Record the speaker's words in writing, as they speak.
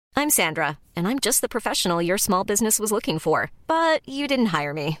I'm Sandra, and I'm just the professional your small business was looking for. But you didn't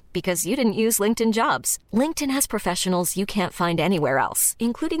hire me because you didn't use LinkedIn Jobs. LinkedIn has professionals you can't find anywhere else,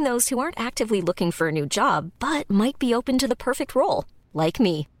 including those who aren't actively looking for a new job, but might be open to the perfect role, like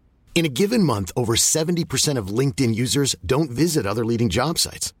me. In a given month, over 70% of LinkedIn users don't visit other leading job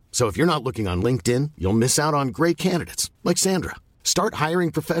sites. So if you're not looking on LinkedIn, you'll miss out on great candidates like Sandra. Start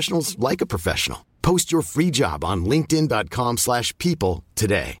hiring professionals like a professional. Post your free job on linkedin.com/people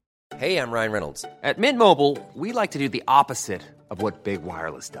today. Hey, I'm Ryan Reynolds. At Mint Mobile, we like to do the opposite of what Big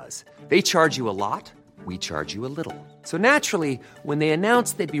Wireless does. They charge you a lot, we charge you a little. So naturally, when they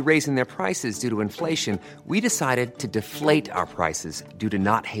announced they'd be raising their prices due to inflation, we decided to deflate our prices due to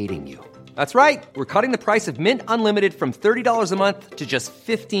not hating you. That's right. We're cutting the price of Mint Unlimited from $30 a month to just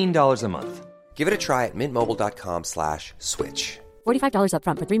 $15 a month. Give it a try at mintmobile.com/switch. $45 up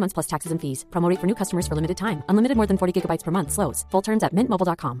front for 3 months plus taxes and fees. Promo rate for new customers for limited time. Unlimited more than 40 gigabytes per month slows. Full terms at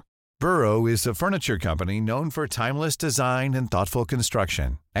mintmobile.com. Burrow is a furniture company known for timeless design and thoughtful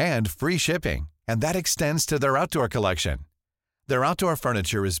construction and free shipping. And that extends to their outdoor collection. Their outdoor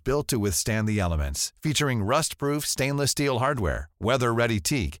furniture is built to withstand the elements, featuring rust-proof stainless steel hardware, weather-ready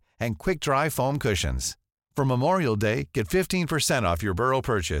teak, and quick-dry foam cushions. For Memorial Day, get 15% off your Burrow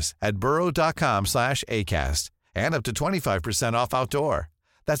purchase at burrow.com/acast and up to 25% off outdoor.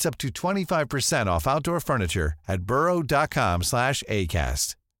 That's up to 25% off outdoor furniture at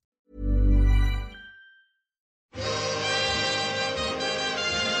burrow.com/acast.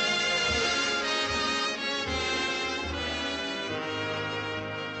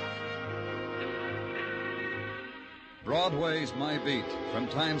 Broadway's my beat, from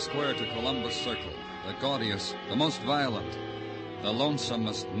Times Square to Columbus Circle, the gaudiest, the most violent, the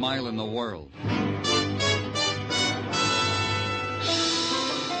lonesomest mile in the world.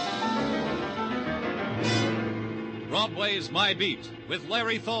 Broadway's My Beat, with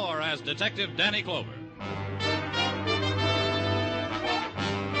Larry Thor as Detective Danny Clover.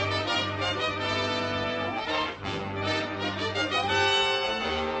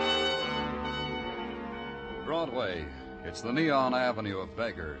 Broadway, it's the neon avenue of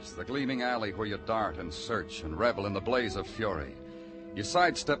beggars, the gleaming alley where you dart and search and revel in the blaze of fury. You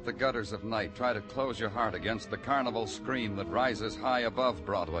sidestep the gutters of night, try to close your heart against the carnival scream that rises high above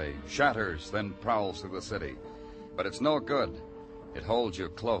Broadway, shatters, then prowls through the city. But it's no good. It holds you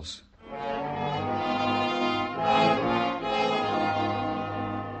close.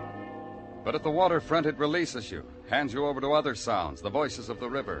 But at the waterfront, it releases you, hands you over to other sounds, the voices of the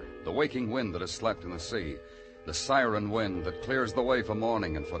river, the waking wind that has slept in the sea, the siren wind that clears the way for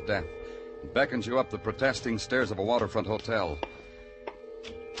morning and for death, and beckons you up the protesting stairs of a waterfront hotel,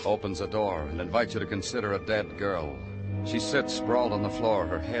 opens a door and invites you to consider a dead girl. She sits sprawled on the floor,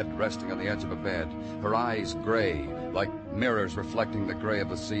 her head resting on the edge of a bed, her eyes gray, like mirrors reflecting the gray of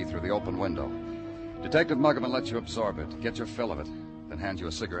the sea through the open window. Detective Muggavan lets you absorb it, get your fill of it, then hands you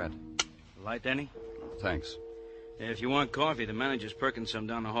a cigarette. Light, Danny? Thanks. If you want coffee, the manager's perking some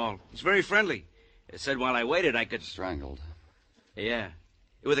down the hall. He's very friendly. It said while I waited I could... Strangled. Yeah.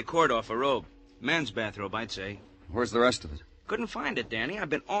 With a cord off a robe. Men's bathrobe, I'd say. Where's the rest of it? Couldn't find it, Danny. I've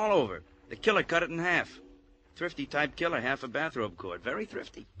been all over. The killer cut it in half. Thrifty type killer, half a bathrobe cord. Very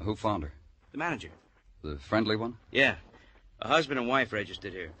thrifty. Who found her? The manager. The friendly one? Yeah. A husband and wife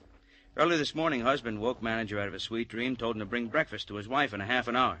registered here. Early this morning, husband woke manager out of a sweet dream, told him to bring breakfast to his wife in a half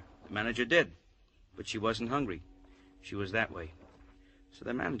an hour. The manager did. But she wasn't hungry. She was that way. So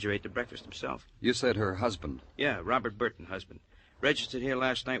the manager ate the breakfast himself. You said her husband? Yeah, Robert Burton, husband. Registered here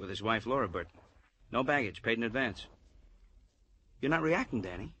last night with his wife, Laura Burton. No baggage, paid in advance. You're not reacting,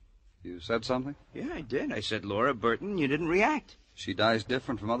 Danny. You said something? Yeah, I did. I said Laura Burton. You didn't react. She dies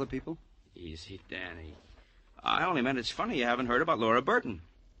different from other people? Easy, Danny. I only meant it's funny you haven't heard about Laura Burton.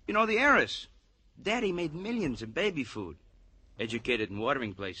 You know, the heiress. Daddy made millions in baby food. Educated in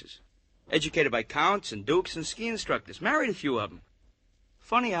watering places. Educated by counts and dukes and ski instructors. Married a few of them.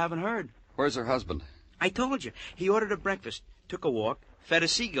 Funny I haven't heard. Where's her husband? I told you. He ordered a breakfast, took a walk, fed a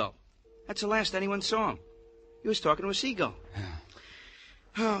seagull. That's the last anyone saw him. He was talking to a seagull.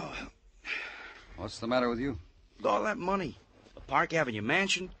 Oh, What's the matter with you? all that money. A Park Avenue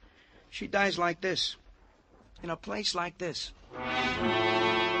mansion. She dies like this. In a place like this.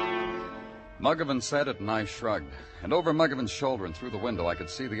 Muggavan said it and I shrugged. And over Muggavan's shoulder and through the window I could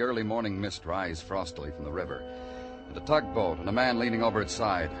see the early morning mist rise frostily from the river. And a tugboat and a man leaning over its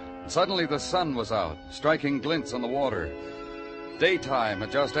side. And suddenly the sun was out, striking glints on the water. Daytime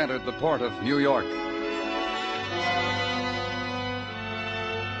had just entered the port of New York.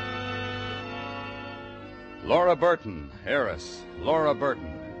 Laura Burton, heiress. Laura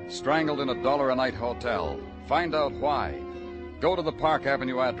Burton, strangled in a $1-a-night hotel. Find out why. Go to the Park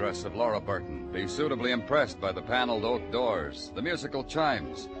Avenue address of Laura Burton. Be suitably impressed by the paneled oak doors, the musical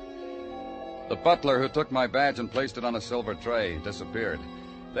chimes. The butler who took my badge and placed it on a silver tray disappeared,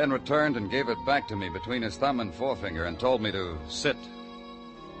 then returned and gave it back to me between his thumb and forefinger and told me to sit.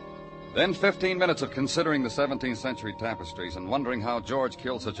 Then 15 minutes of considering the 17th century tapestries and wondering how George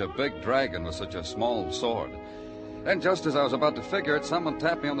killed such a big dragon with such a small sword. Then just as I was about to figure it, someone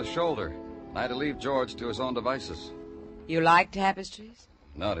tapped me on the shoulder, and I had to leave George to his own devices. You like tapestries?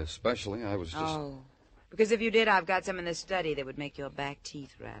 Not especially. I was just... Oh, because if you did, I've got some in the study that would make your back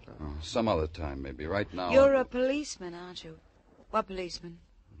teeth rattle. Oh, some other time, maybe. Right now... You're a policeman, aren't you? What policeman?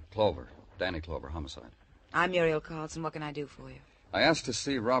 Clover. Danny Clover, homicide. I'm Muriel Carlson. What can I do for you? I asked to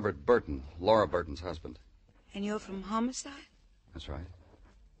see Robert Burton, Laura Burton's husband. And you're from homicide? That's right.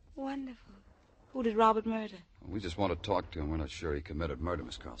 Wonderful. Who did Robert murder? We just want to talk to him. We're not sure he committed murder,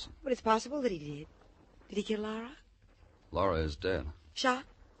 Miss Carlson. But it's possible that he did. Did he kill Laura? Laura is dead. Shot?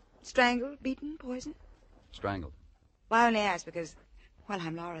 Strangled? Beaten? Poisoned? Strangled. Well, I only ask because, well,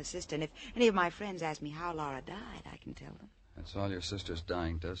 I'm Laura's sister, and if any of my friends ask me how Laura died, I can tell them. That's all your sister's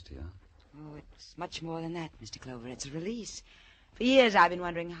dying does to you, huh? Oh, it's much more than that, Mr. Clover. It's a release. For years I've been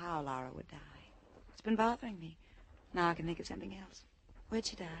wondering how Laura would die. It's been bothering me. Now I can think of something else. Where'd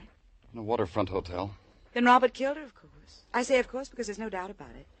she die? In a waterfront hotel. Then Robert killed her, of course. I say of course because there's no doubt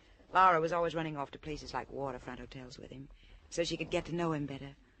about it. Laura was always running off to places like waterfront hotels with him so she could get to know him better.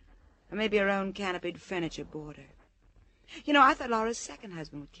 Or maybe her own canopied furniture boarder. You know, I thought Laura's second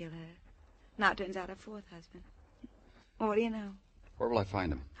husband would kill her. Now it turns out her fourth husband. Well, what do you know? Where will I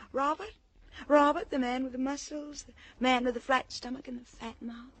find him? Robert? Robert, the man with the muscles, the man with the flat stomach and the fat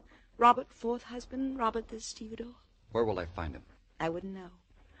mouth. Robert, fourth husband, Robert the stevedore. Where will I find him? I wouldn't know.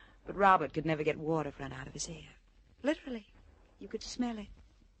 But Robert could never get waterfront out of his hair. Literally. You could smell it.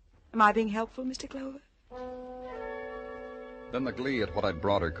 Am I being helpful, Mr. Clover? Then the glee at what I'd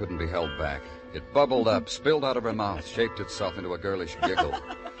brought her couldn't be held back. It bubbled up, spilled out of her mouth, shaped itself into a girlish giggle.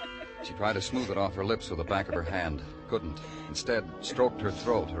 She tried to smooth it off her lips with the back of her hand. Couldn't. Instead, stroked her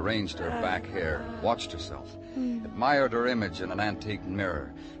throat, arranged her back hair, watched herself, admired her image in an antique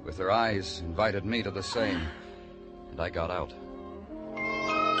mirror. With her eyes, invited me to the same. And I got out.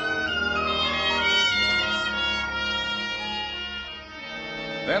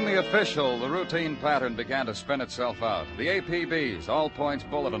 Then the routine pattern began to spin itself out. The APB's all-points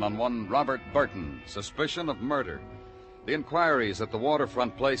bulletin on one Robert Burton, suspicion of murder. The inquiries at the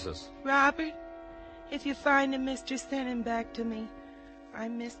waterfront places. Robert, if you find him, mister, send him back to me. I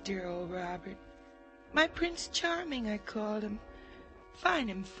miss dear old Robert. My Prince Charming, I called him. Find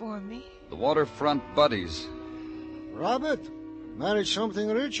him for me. The waterfront buddies. Robert married something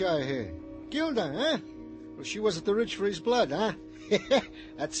rich, I hear. Gilda, eh? Well, she wasn't the rich for his blood, huh?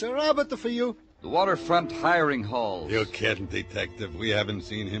 That's Sir Robert for you. The waterfront hiring halls. You're kidding, Detective. We haven't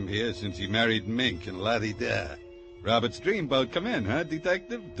seen him here since he married Mink and la-di-da. Robert's dreamboat come in, huh,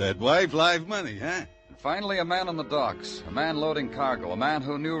 Detective? Dead wife, live money, huh? And finally, a man on the docks. A man loading cargo. A man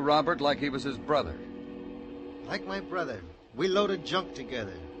who knew Robert like he was his brother. Like my brother. We loaded junk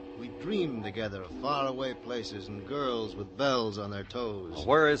together. We dreamed together of faraway places and girls with bells on their toes. Well,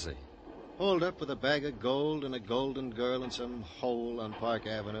 where is he? Holed up with a bag of gold and a golden girl in some hole on Park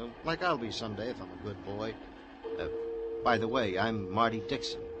Avenue, like I'll be someday if I'm a good boy. By the way, I'm Marty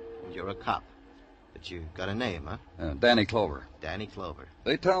Dixon, and you're a cop. But you got a name, huh? Danny Clover. Danny Clover.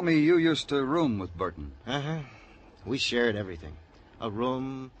 They tell me you used to room with Burton. Uh-huh. We shared everything. A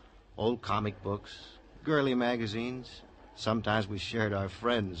room, old comic books, girly magazines. Sometimes we shared our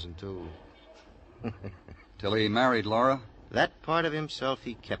friends, until... Till he married Laura? That part of himself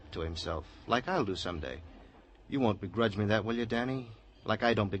he kept to himself, like I'll do someday. You won't begrudge me that, will you, Danny? Like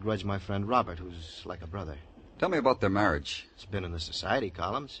I don't begrudge my friend Robert, who's like a brother. Tell me about their marriage. It's been in the society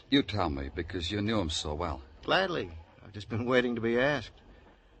columns. You tell me, because you knew him so well. Gladly. I've just been waiting to be asked.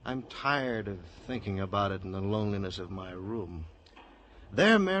 I'm tired of thinking about it in the loneliness of my room.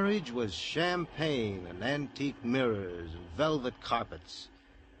 Their marriage was champagne and antique mirrors and velvet carpets.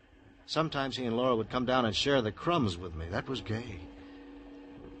 Sometimes he and Laura would come down and share the crumbs with me. That was gay.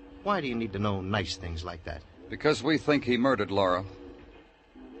 Why do you need to know nice things like that? Because we think he murdered Laura.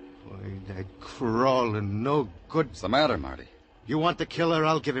 Boy, that crawling, no good... What's the matter, Marty? You want to kill her?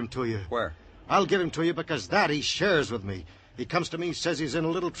 I'll give him to you. Where? I'll give him to you because that he shares with me. He comes to me, says he's in a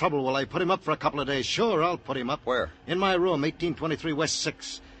little trouble. Will I put him up for a couple of days? Sure, I'll put him up. Where? In my room, 1823 West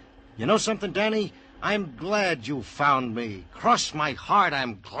 6. You know something, Danny? I'm glad you found me. Cross my heart,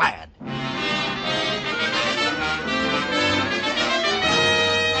 I'm glad.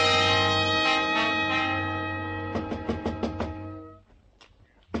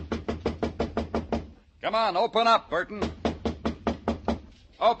 Come on, open up, Burton.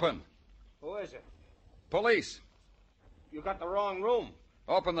 Open. Who is it? Police. You got the wrong room.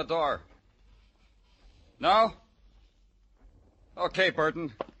 Open the door. No? Okay,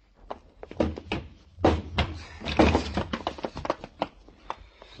 Burton.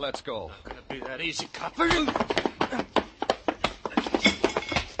 Let's go. Not gonna be that easy, cop.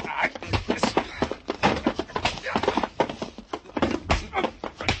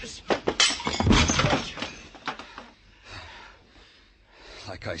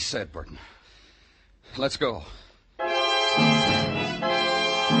 Like I said, Burton. Let's go.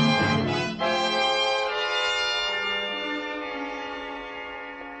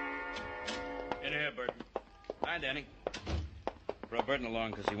 In here, Burton. Hi, Danny. Brought Burton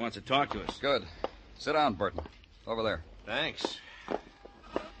along because he wants to talk to us. Good. Sit down, Burton. Over there. Thanks.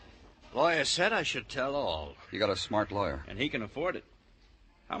 Lawyer said I should tell all. You got a smart lawyer. And he can afford it.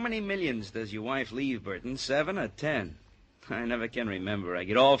 How many millions does your wife leave, Burton? 7 or 10? I never can remember. I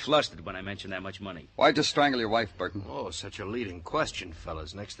get all flustered when I mention that much money. Why'd you strangle your wife, Burton? Oh, such a leading question,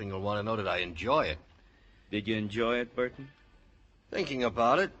 fellas. Next thing you'll want to know, did I enjoy it? Did you enjoy it, Burton? Thinking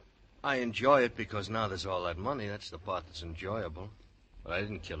about it, I enjoy it because now there's all that money. That's the part that's enjoyable. But I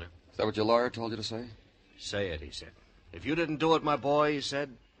didn't kill her. Is that what your lawyer told you to say? Say it, he said. If you didn't do it, my boy, he said,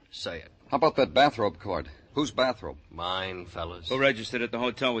 say it. How about that bathrobe cord? Whose bathrobe? Mine, fellas. Who registered at the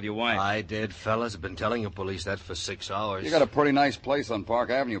hotel with your wife? I did, fellas. I've been telling the police that for 6 hours. You got a pretty nice place on Park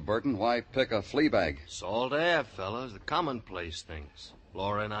Avenue, Burton. Why pick a flea bag? Salt air, fellas. The commonplace things.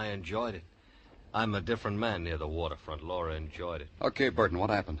 Laura and I enjoyed it. I'm a different man near the waterfront. Laura enjoyed it. Okay, Burton, what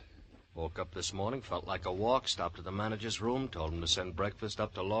happened? Woke up this morning, felt like a walk, stopped at the manager's room, told him to send breakfast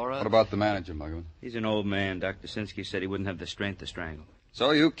up to Laura. What about the manager, Muggavan? He's an old man. Dr. Sinsky said he wouldn't have the strength to strangle.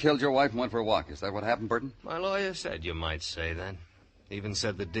 So you killed your wife and went for a walk. Is that what happened, Burton? My lawyer said you might say that. Even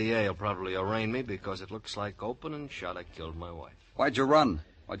said the DA will probably arraign me because it looks like open and shut I killed my wife. Why'd you run?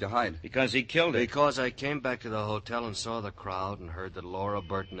 Why'd you hide? Because he killed her. Because I came back to the hotel and saw the crowd and heard that Laura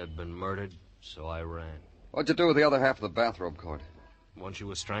Burton had been murdered, so I ran. What'd you do with the other half of the bathrobe cord? One she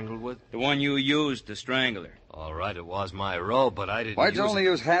was strangled with? The one you used to strangle her. All right, it was my robe, but I didn't Why'd you only it.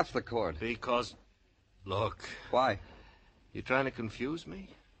 use half the cord? Because, look. Why? You trying to confuse me?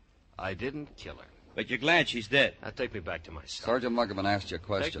 I didn't kill her. But you're glad she's dead. Now take me back to my cell. Sergeant Muggavan asked you a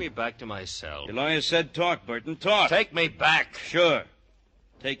question. Take me back to my cell. Your lawyer said talk, Burton, talk. Take me back. Sure.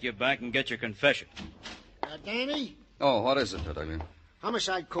 Take you back and get your confession. Danny? Oh, what is it, Detective?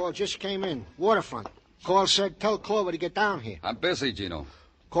 Homicide call just came in. Waterfront. Call said tell Clover to get down here. I'm busy, Gino.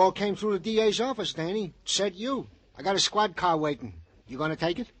 Call came through the DA's office, Danny. Said you. I got a squad car waiting. You gonna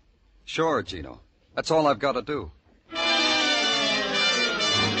take it? Sure, Gino. That's all I've got to do.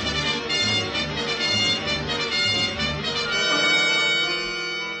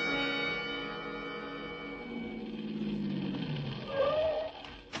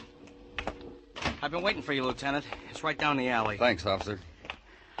 I've been waiting for you, Lieutenant. It's right down the alley. Thanks, officer.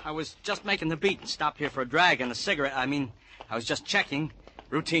 I was just making the beat and stopped here for a drag and a cigarette. I was just checking.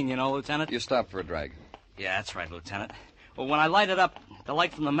 Routine, you know, Lieutenant. You stopped for a drag. Yeah, that's right, Lieutenant. Well, when I lighted up the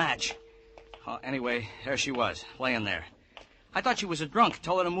light from the match... anyway, there she was, laying there. I thought she was a drunk,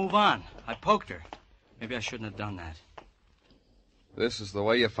 told her to move on. I poked her. Maybe I shouldn't have done that. This is the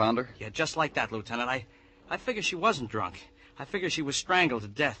way you found her? Yeah, just like that, Lieutenant. I figured she wasn't drunk. I figured she was strangled to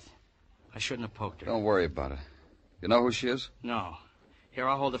death. I shouldn't have poked her. Don't worry about it. You know who she is? No. Here,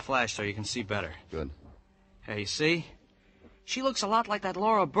 I'll hold the flash so you can see better. Good. Hey, you see? She looks a lot like that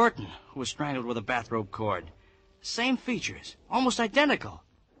Laura Burton who was strangled with a bathrobe cord. Same features. Almost identical.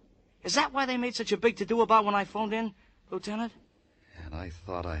 Is that why they made such a big to-do about when I phoned in, Lieutenant? And I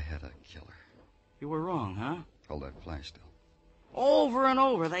thought I had a killer. You were wrong, huh? Hold that flash still. Over and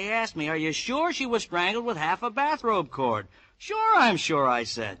over, they asked me, are you sure she was strangled with half a bathrobe cord? Sure, I'm sure, I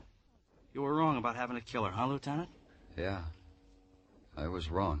said. You were wrong about having a killer, huh, Lieutenant? Yeah. I was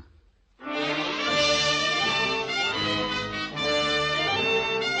wrong.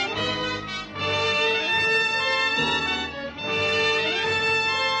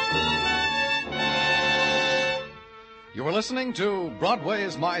 You are listening to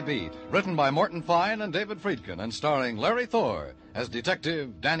Broadway's My Beat, written by Morton Fine and David Friedkin, and starring Larry Thor as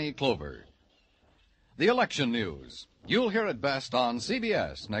Detective Danny Clover. The election news. You'll hear it best on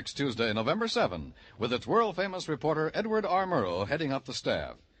CBS next Tuesday, November 7, with its world-famous reporter Edward R. Murrow heading up the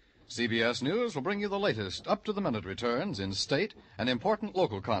staff. CBS News will bring you the latest up-to-the-minute returns in state and important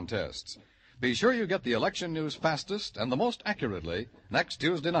local contests. Be sure you get the election news fastest and the most accurately next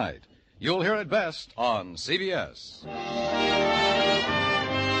Tuesday night. You'll hear it best on CBS.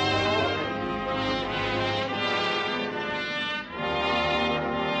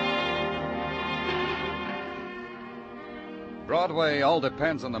 Broadway all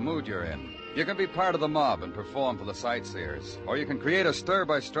depends on the mood you're in. You can be part of the mob and perform for the sightseers, or you can create a stir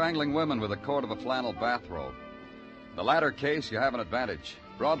by strangling women with the cord of a flannel bathrobe. In the latter case, you have an advantage.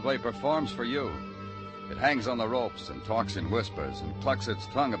 Broadway performs for you. It hangs on the ropes and talks in whispers and clucks its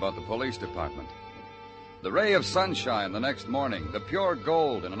tongue about the police department. The ray of sunshine the next morning, the pure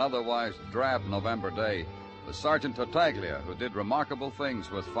gold in an otherwise drab November day, was Sergeant Tartaglia, who did remarkable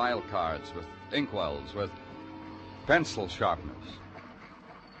things with file cards, with inkwells, with pencil sharpeners.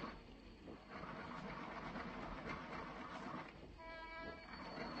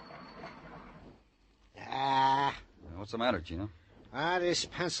 What's the matter, Gino? This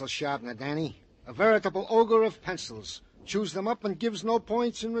pencil sharpener, Danny. A veritable ogre of pencils. Chews them up and gives no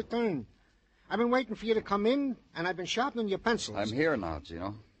points in return. I've been waiting for you to come in, and I've been sharpening your pencils. I'm here now,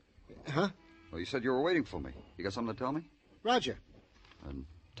 Gino. Huh? Well, you said you were waiting for me. You got something to tell me? Roger. Then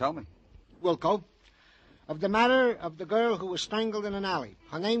tell me. Wilco. Of the matter of the girl who was strangled in an alley.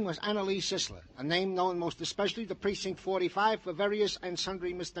 Her name was Annalise Sisler, a name known most especially to Precinct 45 for various and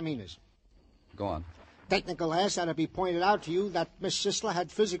sundry misdemeanors. Go on. Technical asks that it be pointed out to you that Miss Sisler had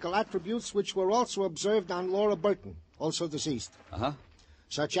physical attributes which were also observed on Laura Burton, also deceased. Uh-huh.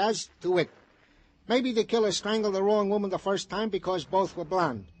 Such as, to wit, maybe the killer strangled the wrong woman the first time because both were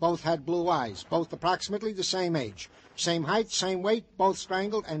blonde, both had blue eyes, both approximately the same age, same height, same weight, both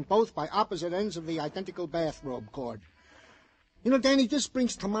strangled, and both by opposite ends of the identical bathrobe cord. You know, Danny, this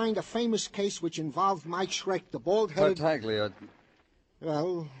brings to mind a famous case which involved Mike Schreck, the bald-headed... Tartaglia.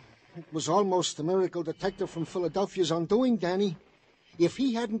 Well, it was almost the miracle detective from Philadelphia's undoing, Danny. If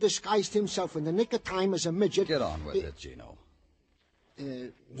he hadn't disguised himself in the nick of time as a midget... Get on with it, Gino.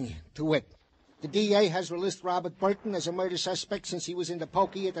 To wit, the DA has released Robert Burton as a murder suspect since he was in the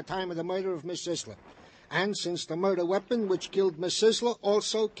pokey at the time of the murder of Miss Sisler. And since the murder weapon which killed Miss Sisler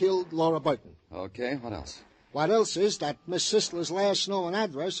also killed Laura Burton. Okay, what else? What else is that Miss Sisler's last known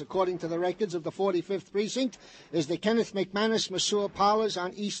address, according to the records of the 45th Precinct, is the Kenneth McManus Masseur Parlors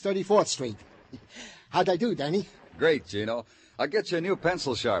on East 34th Street. How'd I do, Danny? Great, Gino. I'll get you a new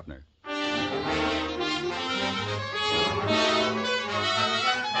pencil sharpener.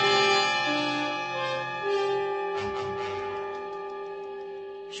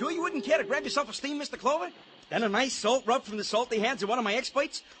 Sure you wouldn't care to grab yourself a steam, Mr. Clover? Then a nice salt rub from the salty hands of one of my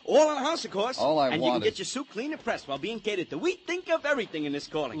experts? All in the house, of course. All I and want you can is... get your soup clean and pressed while being catered to. We think of everything in this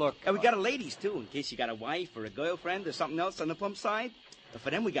calling. Look... And we got a ladies, too, in case you got a wife or a girlfriend or something else on the plump side. But for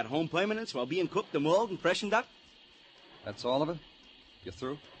them, we got home permanents while being cooked and mulled and freshened up. That's all of it? You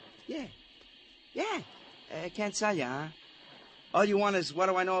through? Yeah. Can't tell you, huh? All you want is what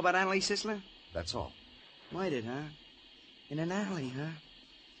do I know about Annalise Sisler? That's all. Murdered, huh? In an alley, huh?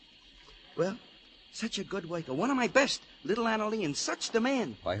 Well, such a good worker. One of my best. Little Annalise in such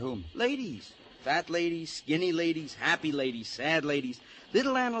demand. By whom? Ladies. Fat ladies, skinny ladies, happy ladies, sad ladies.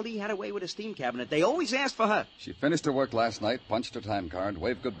 Little Annalise had a way with a steam cabinet. They always asked for her. She finished her work last night, punched her time card,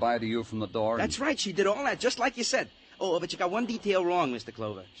 waved goodbye to you from the door. That's right. She did all that, just like you said. Oh, but you got one detail wrong, Mr.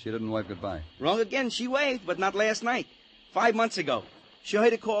 Clover. She didn't wave goodbye. Wrong again. She waved, but not last night. 5 months ago. She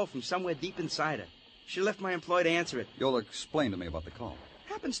heard a call from somewhere deep inside her. She left my employee to answer it. You'll explain to me about the call.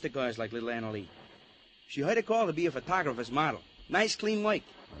 Happens to guys like little Annalise. She heard a call to be a photographer's model. Nice, clean work.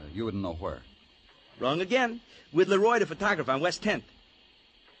 You wouldn't know where. Wrong again. With Leroy, the photographer, on West 10th.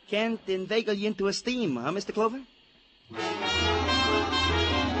 Can't inveigle you into a steam, huh, Mr. Clover?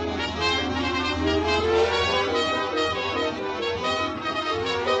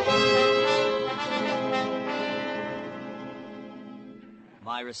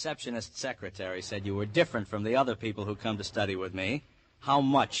 My receptionist secretary said you were different from the other people who come to study with me. How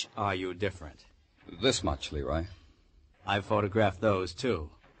much are you different? This much, Leroy. I've photographed those, too.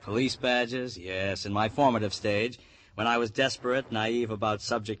 Police badges, yes, in my formative stage, when I was desperate, naive about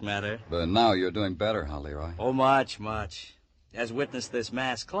subject matter. But now you're doing better, huh, Leroy? Oh, much. As witness this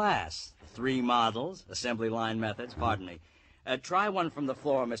mass class. 3 models, assembly line methods, pardon me. Try one from the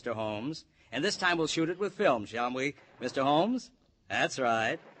floor, Mr. Holmes. And this time we'll shoot it with film, shall we, Mr. Holmes? That's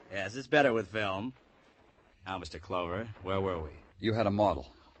right. Yes, it's better with film. Now, Mr. Clover, where were we? You had a model.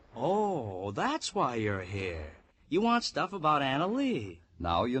 Oh, that's why you're here. You want stuff about Annalise.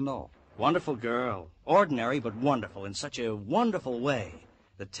 Now you know. Wonderful girl. Ordinary, but wonderful in such a wonderful way.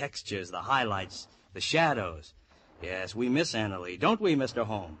 The textures, the highlights, the shadows. Yes, we miss Annalise, don't we, Mr.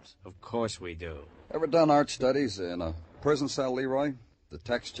 Holmes? Of course we do. Ever done art studies in a prison cell, Leroy? The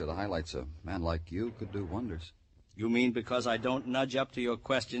texture, the highlights, a man like you could do wonders. You mean because I don't nudge up to your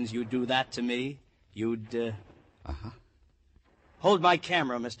questions, you do that to me? You'd, Uh-huh. Hold my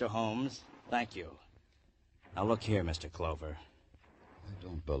camera, Mr. Holmes. Thank you. Now look here, Mr. Clover. I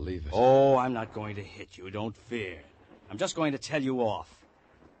don't believe it. Oh, I'm not going to hit you. Don't fear. I'm just going to tell you off.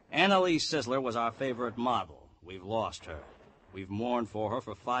 Annalise Sisler was our favorite model. We've lost her. We've mourned for her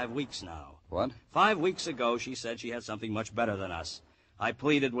for 5 weeks now. What? 5 weeks ago, she said she had something much better than us. I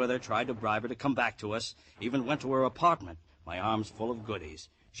pleaded with her, tried to bribe her to come back to us, even went to her apartment, my arms full of goodies.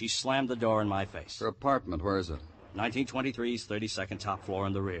 She slammed the door in my face. Her apartment, where is it? 1923's 32nd top floor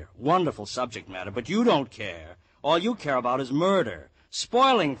in the rear. Wonderful subject matter, but you don't care. All you care about is murder,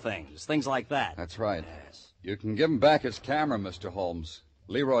 spoiling things like that. That's right. Yes. You can give him back his camera, Mr. Holmes.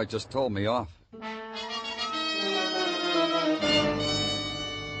 Leroy just told me off.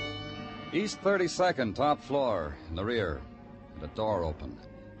 East 32nd, top floor, in the rear. The door open.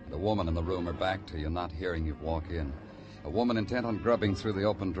 And a woman in the room, her back to you, not hearing you walk in. A woman intent on grubbing through the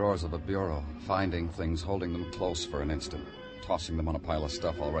open drawers of a bureau, finding things, holding them close for an instant, tossing them on a pile of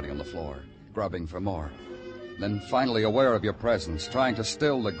stuff already on the floor, grubbing for more. Then finally aware of your presence, trying to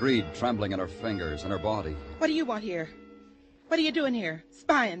still the greed trembling in her fingers and her body. What do you want here? What are you doing here?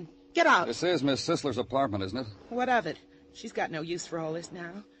 Spying. Get out. This is Miss Sisler's apartment, isn't it? What of it? She's got no use for all this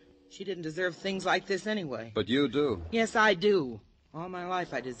now. She didn't deserve things like this anyway. But you do. Yes, I do. All my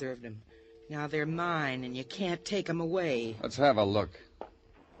life I deserved them. Now they're mine, and you can't take them away. Let's have a look.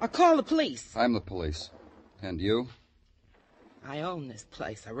 I'll call the police. I'm the police. And you? I own this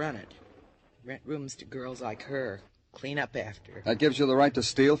place. I run it. Rent rooms to girls like her. Clean up after. That gives you the right to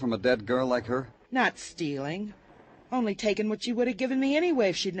steal from a dead girl like her? Not stealing. Only taking what she would have given me anyway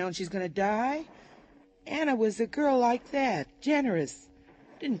if she'd known she's going to die. Anna was a girl like that. Generous.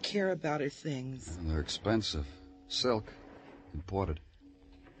 Didn't care about her things. And they're expensive. Silk. Imported.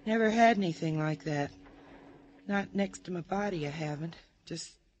 Never had anything like that. Not next to my body, I haven't.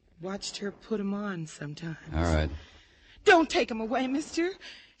 Just watched her put 'em on sometimes. All right. Don't take 'em away, mister.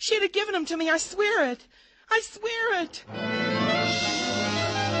 She'd have given 'em to me, I swear it. I swear it.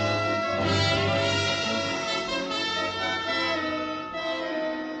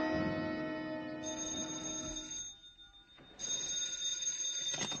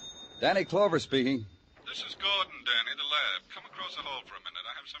 Danny Clover speaking. This is Gordon, Danny, the lab. Come across the hall for a minute.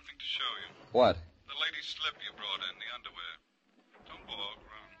 I have something to show you. What? The lady's slip you brought in, the underwear. Don't walk,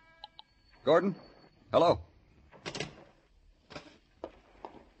 run. Gordon? Hello.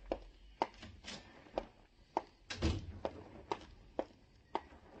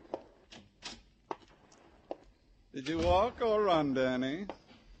 Did you walk or run, Danny?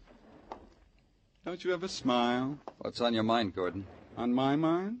 Don't you ever smile? What's on your mind, Gordon? On my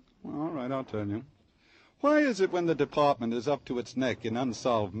mind? Well, all right, I'll tell you. Why is it when the department is up to its neck in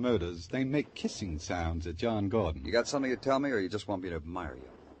unsolved murders, they make kissing sounds at John Gordon? You got something to tell me, or you just want me to admire you?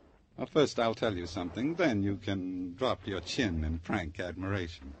 Well, first I'll tell you something, then you can drop your chin in frank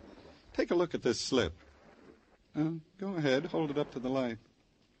admiration. Take a look at this slip. Go ahead, hold it up to the light.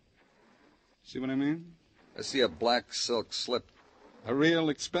 See what I mean? I see a black silk slip. A real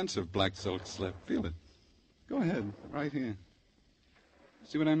expensive black silk slip. Feel it. Go ahead, right here.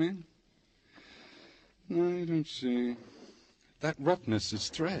 See what I mean? No, you don't see. That roughness is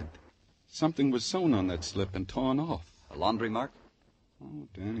thread. Something was sewn on that slip and torn off. A laundry mark? Oh,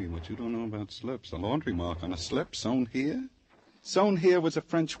 Danny, what you don't know about slips. A laundry mark on a slip sewn here? Sewn here was a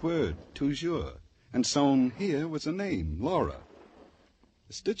French word, toujours. And sewn here was a name, Laura.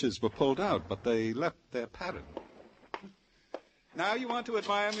 The stitches were pulled out, but they left their pattern. Now you want to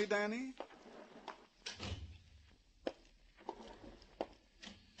admire me, Danny?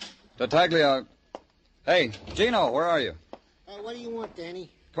 Tartaglia. Hey, Gino, where are you? What do you want,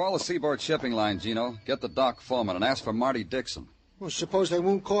 Danny? Call the Seaboard Shipping Line, Gino. Get the dock foreman and ask for Marty Dixon. Well, suppose they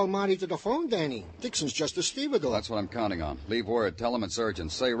won't call Marty to the phone, Danny. Dixon's just a stevedore. That's what I'm counting on. Leave word. Tell him it's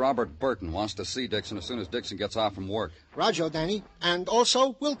urgent. Say Robert Burton wants to see Dixon as soon as Dixon gets off from work. Roger, Danny. And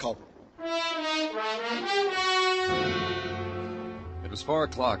also Wilco. It was 4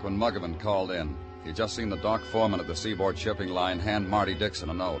 o'clock when Muggavan called in. He'd just seen the dock foreman at the Seaboard Shipping Line hand Marty Dixon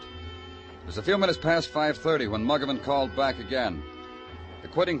a note. It was a few minutes past 5:30 when Muggavan called back again. The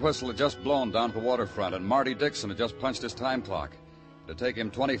quitting whistle had just blown down at the waterfront, and Marty Dixon had just punched his time clock. It'd take him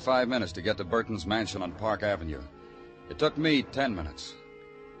 25 minutes to get to Burton's mansion on Park Avenue. It took me 10 minutes.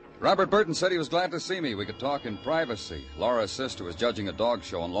 Robert Burton said he was glad to see me. We could talk in privacy. Laura's sister was judging a dog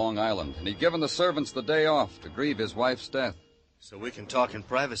show on Long Island, and he'd given the servants the day off to grieve his wife's death. So we can talk in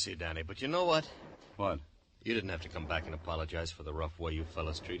privacy, Danny, but you know what? What? You didn't have to come back and apologize for the rough way you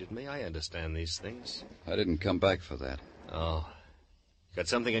fellas treated me. I understand these things. I didn't come back for that. Oh. Got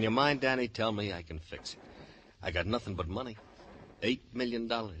something on your mind, Danny? Tell me, I can fix it. I got nothing but money. $8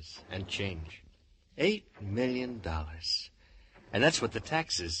 million and change. $8 million. And that's what the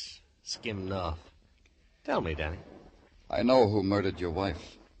taxes skimmed off. Tell me, Danny. I know who murdered your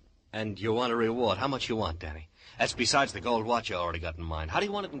wife. And you want a reward. How much you want, Danny? That's besides the gold watch I already got in mind. How do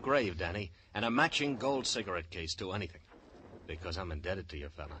you want it engraved, Danny? And a matching gold cigarette case, too, anything. Because I'm indebted to you,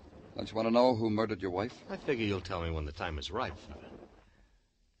 fella. Don't you want to know who murdered your wife? I figure you'll tell me when the time is right,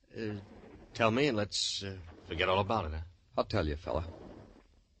 fella. Tell me and let's forget all about it, huh? I'll tell you, fella.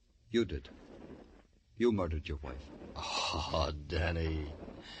 You did. You murdered your wife. Oh, Danny.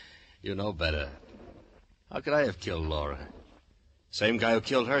 You know better. How could I have killed Laura? Same guy who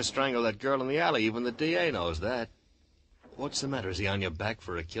killed her strangled that girl in the alley. Even the DA knows that. What's the matter? Is he on your back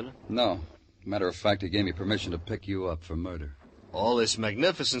for a killer? No. Matter of fact, he gave me permission to pick you up for murder. All this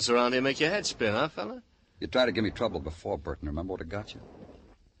magnificence around here make your head spin, huh, fella? You tried to give me trouble before, Burton. Remember what it got you?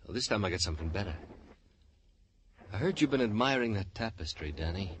 Well, this time I got something better. I heard you've been admiring that tapestry,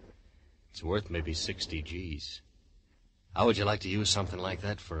 Danny. It's worth maybe 60 G's. How would you like to use something like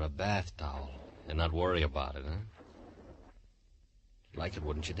that for a bath towel and not worry about it, huh? Like it,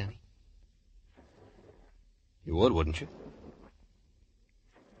 wouldn't you, Danny? You would, wouldn't you?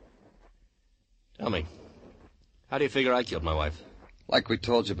 Tell me, how do you figure I killed my wife? Like we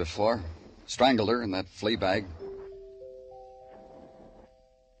told you before. Strangled her in that flea bag.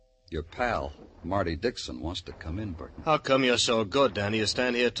 Your pal, Marty Dixon, wants to come in, Burton. How come you're so good, Danny? You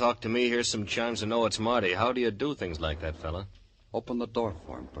stand here, talk to me, hear some chimes, and know it's Marty. How do you do things like that, fella? Open the door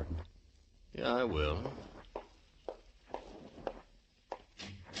for him, Burton. Yeah, I will.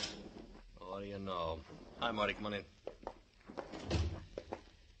 What do you know? Hi, Marty, come on in.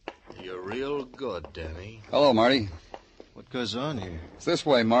 You're real good, Danny. Hello, Marty. What goes on here? It's this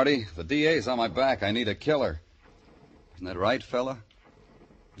way, Marty. The DA's on my back. I need a killer. Isn't that right, fella?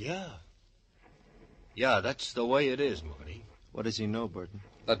 Yeah. Yeah, that's the way it is, Marty. What does he know, Burton?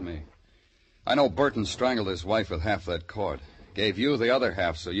 Let me. I know Burton strangled his wife with half that cord. Gave you the other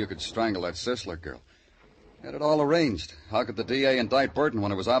half so you could strangle that Sisler girl. Had it all arranged. How could the DA indict Burton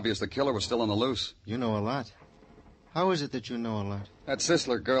when it was obvious the killer was still on the loose? You know a lot. How is it that you know a lot? That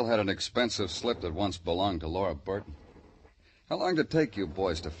Sisler girl had an expensive slip that once belonged to Laura Burton. How long did it take you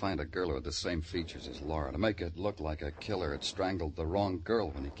boys to find a girl with the same features as Laura, to make it look like a killer had strangled the wrong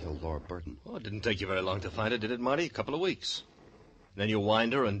girl when he killed Laura Burton? Oh, it didn't take you very long to find it, did it, Marty? A couple of weeks. Then you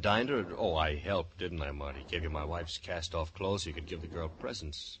wined her and dined her. And, oh, I helped, didn't I, Marty? Gave you my wife's cast-off clothes so you could give the girl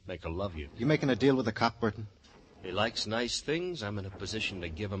presents, make her love you. You making a deal with the cop, Burton? He likes nice things. I'm in a position to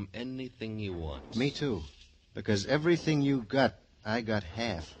give him anything he wants. Me too. Because everything you got, I got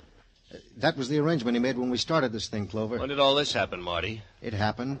half. That was the arrangement he made when we started this thing, Clover. When did all this happen, Marty? It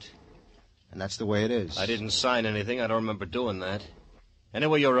happened, and that's the way it is. I didn't sign anything. I don't remember doing that.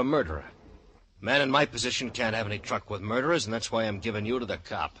 Anyway, you're a murderer. A man in my position can't have any truck with murderers, and that's why I'm giving you to the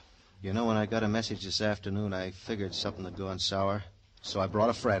cop. You know, when I got a message this afternoon, I figured something had gone sour, so I brought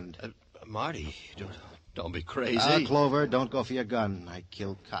a friend. Marty, don't be crazy. Clover, don't go for your gun. I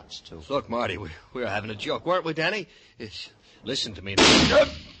killed cops, too. Look, Marty, we were having a joke, weren't we, Danny? Listen to me.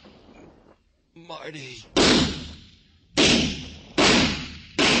 Marty.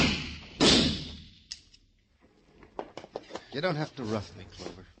 You don't have to rough me,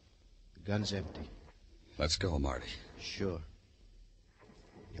 Clover. The gun's empty. Let's go, Marty. Sure.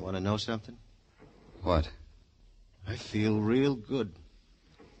 You want to know something? What? I feel real good.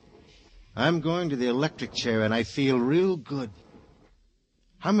 I'm going to the electric chair, and I feel real good.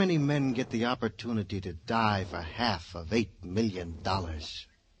 How many men get the opportunity to die for half of $8 million?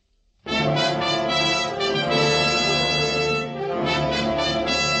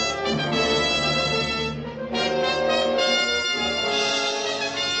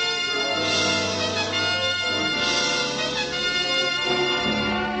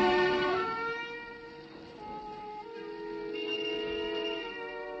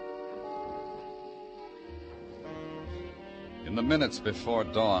 In the minutes before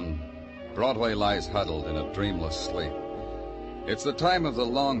dawn, Broadway lies huddled in a dreamless sleep. It's the time of the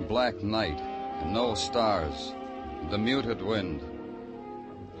long black night, and no stars, and the muted wind.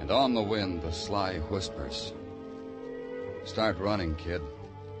 And on the wind, the sly whispers. Start running, kid.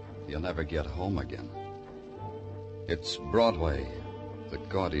 You'll never get home again. It's Broadway, the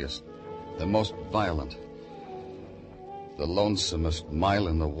gaudiest, the most violent, the lonesomest mile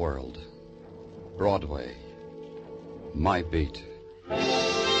in the world. Broadway. My beat.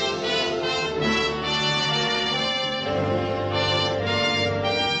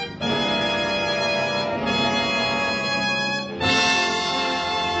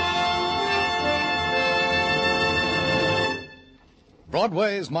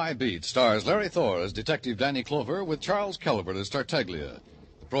 Broadway's My Beat stars Larry Thor as Detective Danny Clover with Charles Calvert as Tartaglia.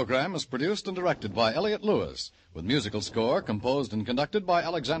 The program is produced and directed by Elliott Lewis, with musical score composed and conducted by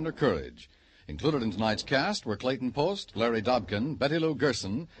Alexander Courage. Included in tonight's cast were Clayton Post, Larry Dobkin, Betty Lou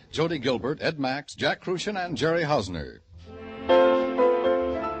Gerson, Jody Gilbert, Ed Max, Jack Crucian, and Jerry Hausner.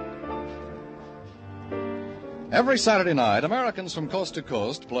 Every Saturday night, Americans from coast to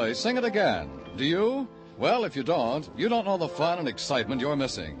coast play Sing It Again. Do you? Well, if you don't know the fun and excitement you're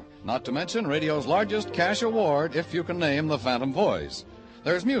missing. Not to mention radio's largest cash award if you can name the Phantom Voice.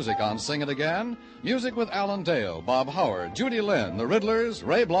 There's music on Sing It Again. Music with Alan Dale, Bob Howard, Judy Lynn, the Riddlers,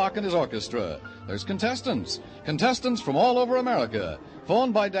 Ray Block and his orchestra. There's contestants from all over America,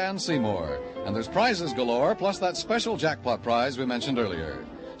 phoned by Dan Seymour. And there's prizes galore, plus that special jackpot prize we mentioned earlier.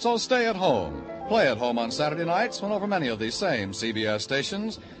 So stay at home. Play at home on Saturday nights when over many of these same CBS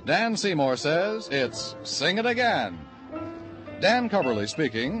stations, Dan Seymour says it's Sing It Again. Dan Coverly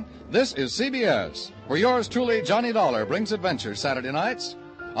speaking. This is CBS, where yours truly, Johnny Dollar, brings adventure Saturday nights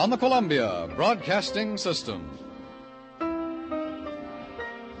on the Columbia Broadcasting System.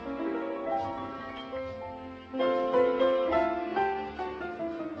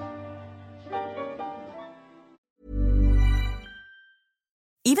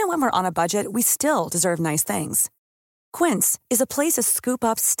 Even when we're on a budget, we still deserve nice things. Quince is a place to scoop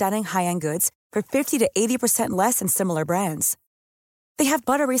up stunning high-end goods for 50 to 80% less than similar brands. They have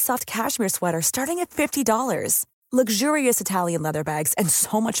buttery soft cashmere sweaters starting at $50, luxurious Italian leather bags, and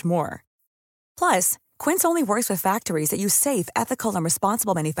so much more. Plus, Quince only works with factories that use safe, ethical, and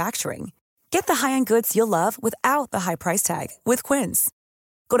responsible manufacturing. Get the high-end goods you'll love without the high price tag with Quince.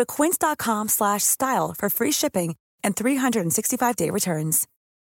 Go to quince.com/style for free shipping and 365-day returns.